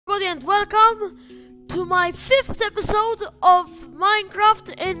everybody, and welcome to my 5th episode of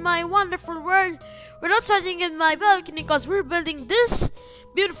Minecraft in my wonderful world. We're not starting in my balcony because we're building this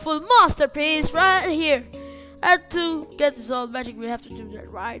beautiful masterpiece right here. And to get this all magic, we have to do that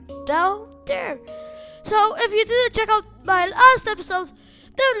right down there. So if you didn't check out my last episode,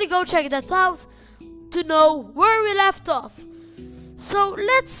 definitely go check that out to know where we left off. So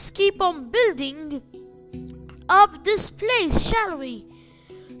let's keep on building up this place, shall we?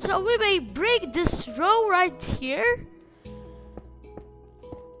 So we may break this row right here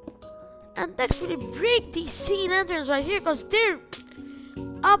and actually break these sea lanterns right here, because they're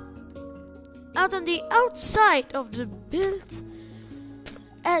out on the outside of the build,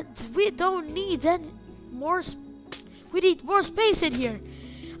 and we don't need any more. We need more space in here.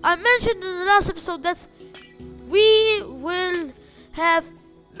 I mentioned in the last episode that we will have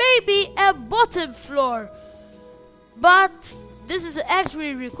maybe a bottom floor, but this is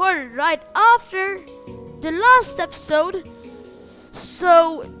actually recorded right after the last episode,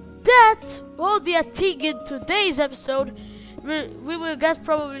 so that won't be a thing in today's episode. We will get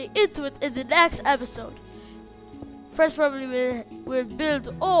probably into it in the next episode. First, probably we'll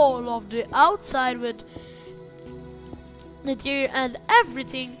build all of the outside with interior and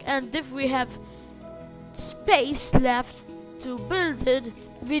everything, and if we have space left to build it,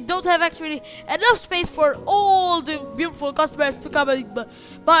 we don't have actually enough space for all the beautiful customers to come and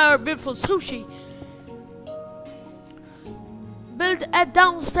buy our beautiful sushi. Build a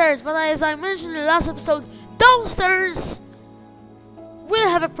downstairs, but as I mentioned in the last episode, downstairs will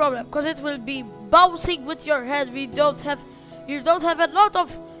have a problem because it will be bouncing with your head. You don't have a lot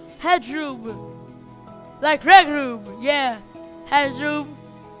of headroom, like reg room. Yeah, headroom.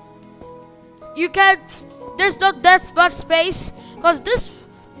 You can't. There's not that much space because this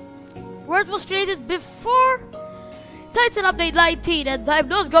world was created before Titan Update 19, and I'm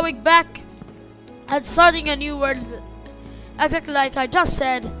not going back and starting a new world exactly like I just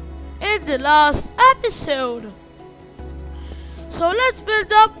said in the last episode. So let's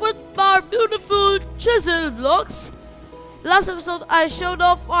build up with our beautiful chisel blocks. Last episode I showed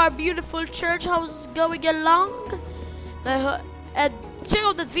off our beautiful church house going along, and check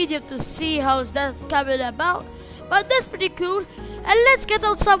out that video to see how's that coming about. But that's pretty cool. And let's get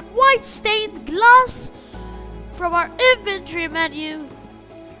out some white stained glass from our inventory menu.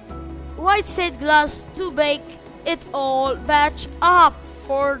 White stained glass to make it all match up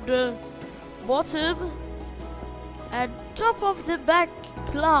for the bottom and top of the back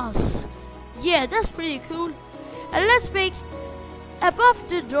glass. Yeah, that's pretty cool. And let's make above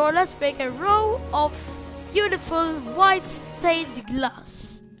the door, let's make a row of beautiful white stained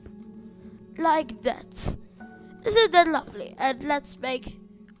glass like that. Isn't that lovely? And let's make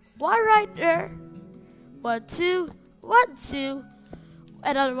one right there, 1, 2, 1, 2,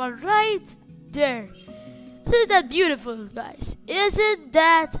 another one right there. Isn't that beautiful, guys? Isn't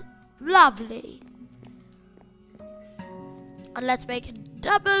that lovely? And let's make a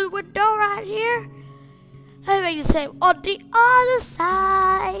double window right here and make the same on the other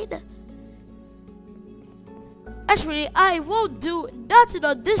side. Actually, I won't do nothing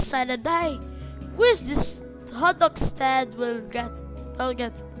on this side, and I wish this hot dog stand don't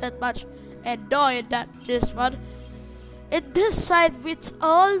get that much annoying than this one. In this side it's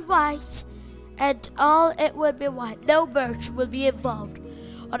all white, and all it will be white. No birch will be involved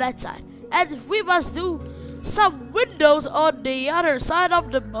on that side. And we must do some windows on the other side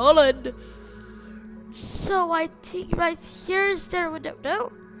of the mullen. So I think right here is there a window?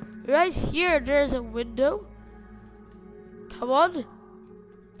 No, right here there's a window. Come on,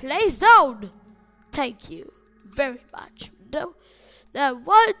 place down. Thank you very much. No, now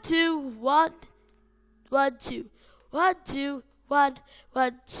 1, 2, 1, 1, 2, 1, 2, 1,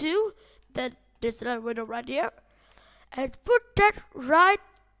 1, 2. Then there's another window right here, and put that right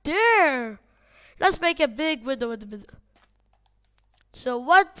there. Let's make a big window in the middle. So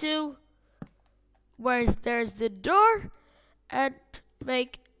 1, 2. There's the door, and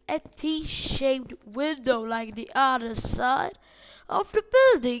make a T-shaped window like the other side of the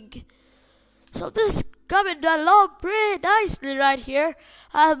building. So this is coming along pretty nicely right here,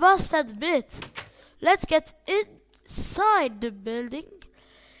 I must admit. Let's get inside the building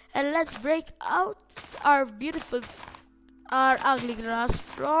and let's break out our ugly grass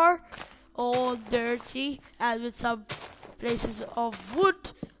floor, all dirty and with some places of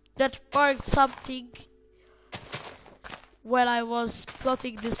wood that marked something when I was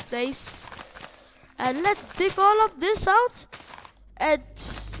plotting this place. And let's dig all of this out. And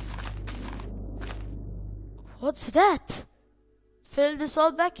what's that? Fill this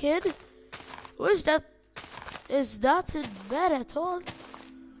all back in. Who is that? Is that in bed at all?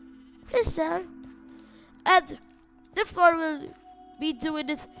 this there. And the floor will be doing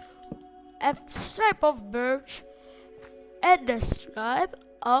it a stripe of birch and a stripe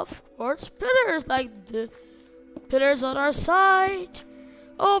of quartz pillars, like the pillars on our side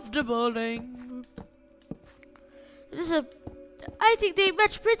of the building. I think they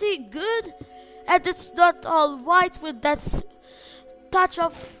match pretty good, and it's not all white with that touch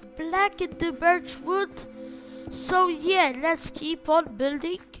of black in the birch wood. So yeah, let's keep on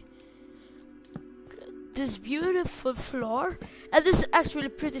building this beautiful floor. And this is actually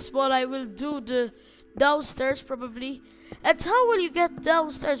pretty small. I will do the downstairs probably. And how will you get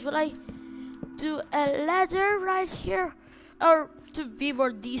downstairs? Will I do a ladder right here, or to be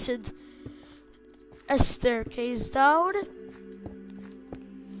more decent, a staircase down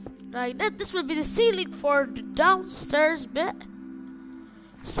like that? This will be the ceiling for the downstairs bit.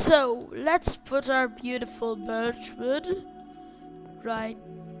 So let's put our beautiful birch wood right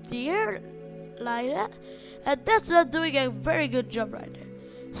there, like that. And that's not doing a very good job right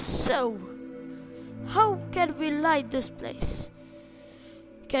there. So how can we light this place?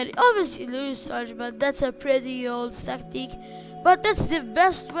 Can obviously lose charge, but that's a pretty old technique. But that's the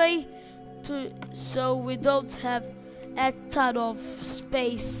best way to, so we don't have a ton of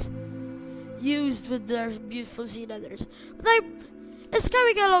space used with their beautiful sea leathers. It's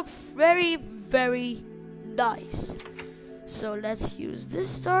coming along very, very nice. So let's use this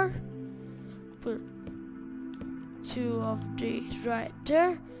star. Put 2 of these right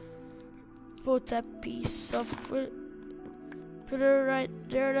there. Put a piece of pillar right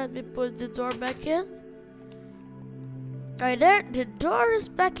there. Let me put the door back in. Right there, the door is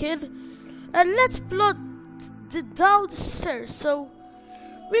back in. And let's plot the downstairs so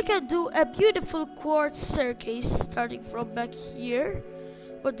we can do a beautiful quartz staircase starting from back here.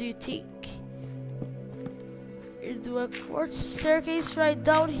 What do you think? You do a quartz staircase right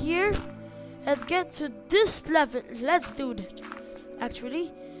down here and get to this level. Let's do that,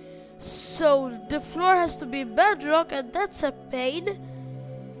 actually. So the floor has to be bedrock, and that's a pain,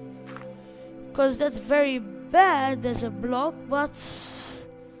 because that's very bad as a block, but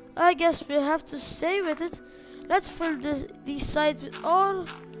I guess we'll have to stay with it. Let's fill these sides with all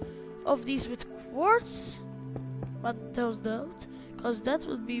of these with quartz, but those don't, because that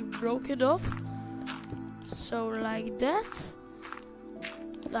will be broken off. So like that,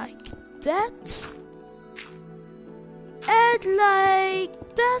 and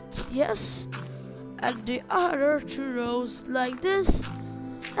like that, yes. And the other 2 rows like this,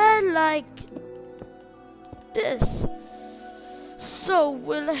 and like this. So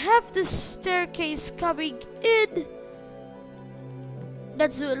we'll have the staircase coming in.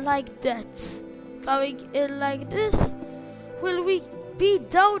 Let's do it like that. Coming in like this. Will we be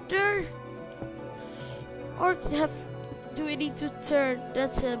down there? Or do we need to turn?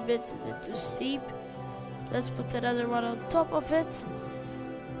 That's a bit too steep. Let's put another one on top of it.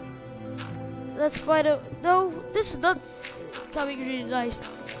 That's why no, this is not coming really nice.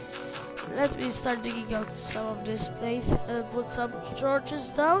 Let me start digging out some of this place and put some torches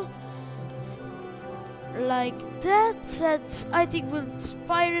down. Like that. And I think we'll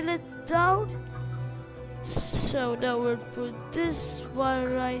spiral it down. So now we'll put this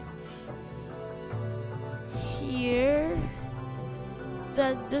one right here.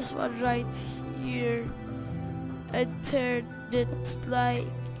 Then this one right here. And turn it like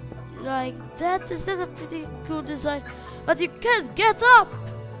that. Is that a pretty cool design? But you can't get up.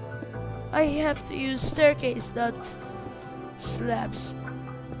 I have to use staircase, not slabs.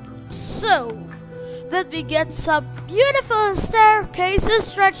 So let me get some beautiful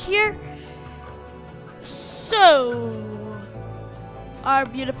staircases right here. So our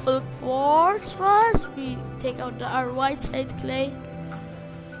beautiful quartz was, we take out our white slate clay,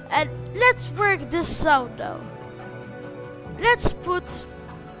 and let's work this out now. Let's put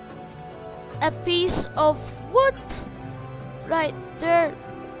a piece of wood right there.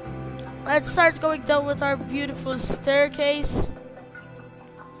 Let's start going down with our beautiful staircase.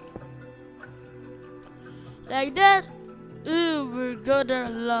 Like that. Ooh, we're going there a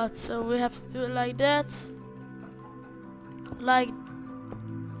lot, so we have to do it like that. Like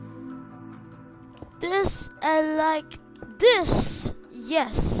this and like this.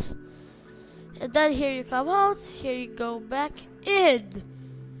 Yes. And then here you come out, here you go back in.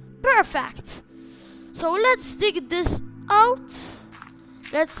 Perfect. So let's dig this out.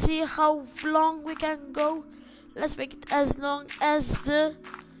 Let's see how long we can go. Let's make it as long as the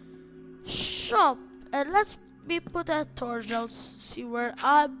shop. And let's put a torch down to see where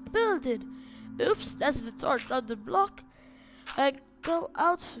I'm building. Oops, that's the torch, not the block. I go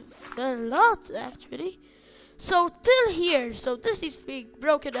out a lot actually. So till here, so this needs to be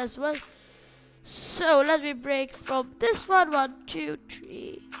broken as well. So let me break from this one. 1, 2,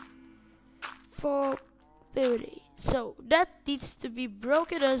 3, 4, beauty. So that needs to be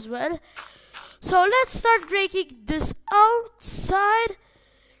broken as well. So let's start breaking this outside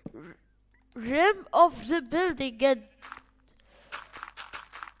rim of the building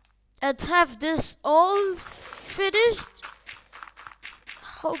and have this all finished,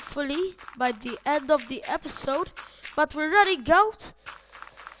 hopefully by the end of the episode. But we're running out.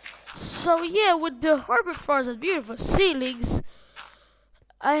 So yeah, with the harbor floors and beautiful ceilings,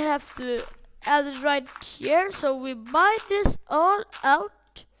 I have to add it right here. So we mine this all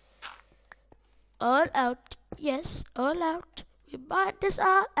out. All out. Yes, all out. We mine this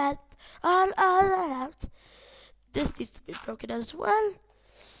all out. All out. This needs to be broken as well.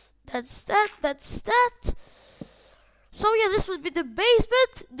 That's that. So yeah, this will be the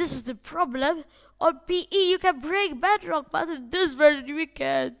basement. This is the problem. On PE you can break bedrock, but in this version we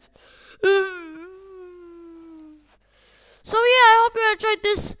can't. So yeah, I hope you enjoyed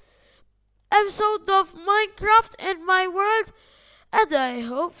this episode of Minecraft in my world, and I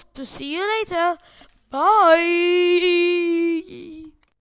hope to see you later. Bye.